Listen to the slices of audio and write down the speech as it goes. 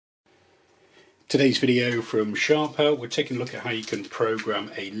Today's video from SharpHelp, we're taking a look at how you can program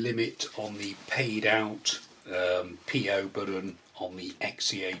a limit on the paid out PO button on the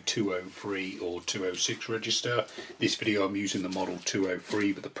XEA203 or 206 register. This video I'm using the model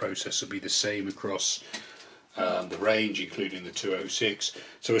 203, but the process will be the same across the range, including the 206.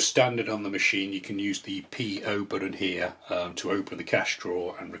 So as standard on the machine, you can use the PO button here to open the cash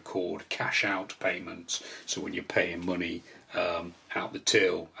drawer and record cash out payments. So when you're paying money out the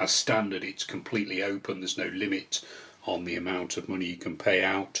till, as standard it's completely open, there's no limit on the amount of money you can pay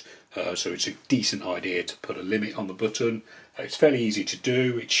out, so it's a decent idea to put a limit on the button. It's fairly easy to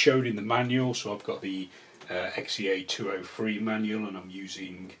do, it's shown in the manual, so I've got the XEA203 manual and I'm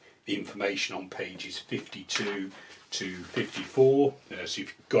using the information on pages 52 to 54, so if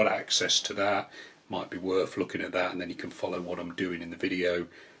you've got access to that, it might be worth looking at that, and then you can follow what I'm doing in the video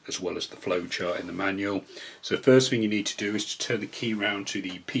as well as the flowchart in the manual. So the first thing you need to do is to turn the key round to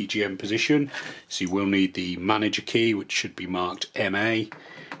the PGM position. So you will need the manager key, which should be marked MA.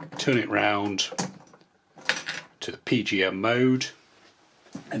 Turn it round to the PGM mode,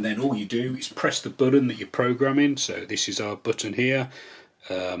 and then all you do is press the button that you're programming. So this is our button here,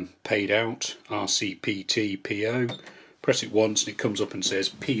 paid out, RCPT PO. Press it once and it comes up and says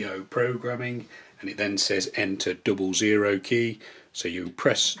PO programming, and it then says enter 00 key. So you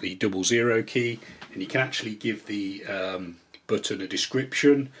press the 00 key and you can actually give the button a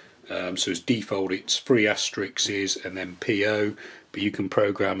description. So as default it's 3 asterisks and then PO, but you can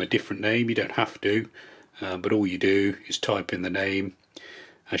program a different name, you don't have to, but all you do is type in the name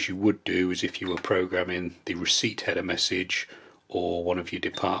as you would do as if you were programming the receipt header message or one of your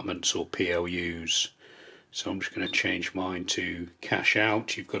departments or PLUs. So I'm just going to change mine to cash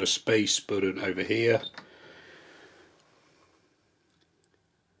out. You've got a space button over here.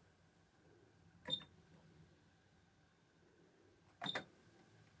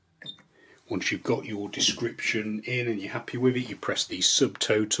 Once you've got your description in and you're happy with it, you press the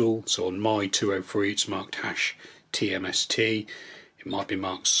subtotal. So on my 203 it's marked #TMST. It might be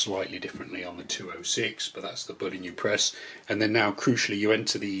marked slightly differently on the 206, but that's the button you press. And then now crucially you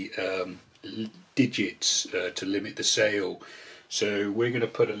enter the digits to limit the sale. So we're going to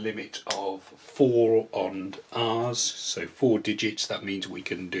put a limit of 4 on ours, so 4 digits. That means we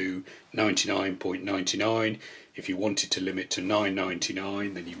can do 99.99. If you wanted to limit to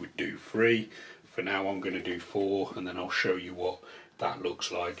 9.99, then you would do 3. For now I'm going to do 4, and then I'll show you what that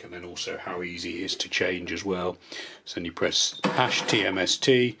looks like, and then also how easy it is to change as well. So then you press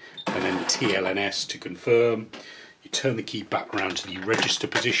 #TMST and then TLNS to confirm. You turn the key back around to the register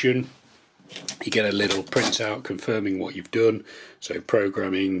position. You get a little printout confirming what you've done. So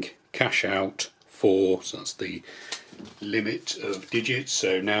programming cash out 4, so that's the limit of digits.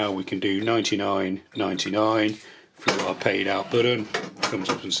 So now we can do 99.99 through our paid out button. It comes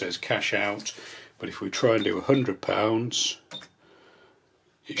up and says cash out. But if we try and do £100,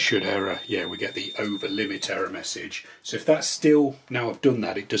 it should error. Yeah, we get the over limit error message. So if that's still, now I've done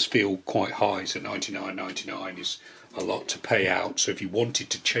that, it does feel quite high. So 99.99 is a lot to pay out. So if you wanted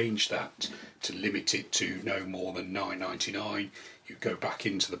to change that to limit it to no more than 9.99, you go back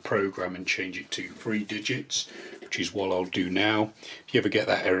into the program and change it to 3 digits, which is what I'll do now. If you ever get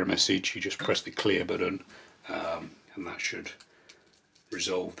that error message, you just press the clear button, and that should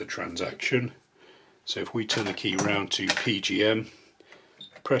resolve the transaction. So if we turn the key round to PGM,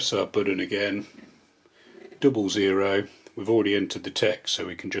 press our button again, 00, we've already entered the text, so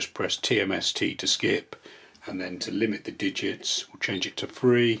we can just press TMST to skip, and then to limit the digits we'll change it to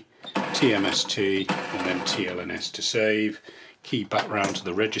 3, TMST and then TLNS to save. Key back round to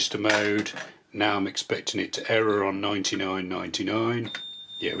the register mode. Now I'm expecting it to error on 99.99.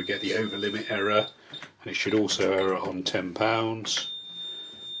 Yeah, we get the over limit error, and it should also error on £10,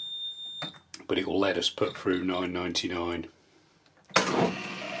 but it will let us put through 9.99.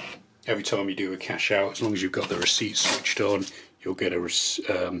 Every time you do a cash out, as long as you've got the receipt switched on, you'll get a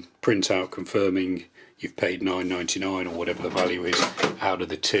printout confirming you've paid 9.99 or whatever the value is out of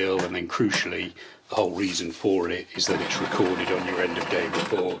the till. And then crucially, the whole reason for it is that it's recorded on your end of day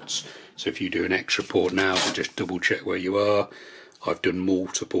reports. So if you do an X report now to just double check where you are, I've done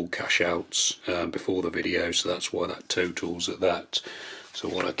multiple cash outs before the video, so that's why that totals at that. So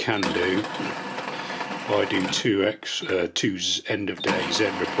what I can do, if I do two end of day Z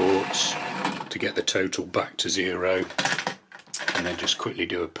reports to get the total back to 0, and then just quickly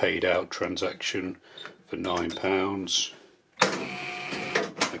do a paid out transaction for £9.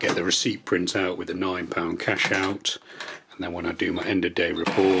 I get the receipt printout with the £9 cash out, and then when I do my end of day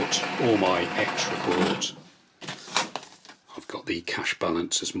report or my X report, I've got the cash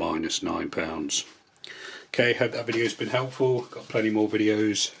balance as minus £9. Okay, hope that video has been helpful. Got plenty more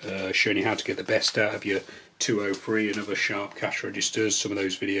videos showing you how to get the best out of your 203 and other Sharp cash registers. Some of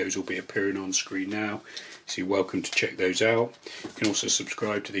those videos will be appearing on screen now, so you're welcome to check those out. You can also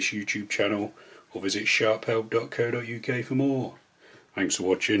subscribe to this YouTube channel or visit sharphelp.co.uk for more. Thanks for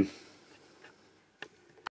watching.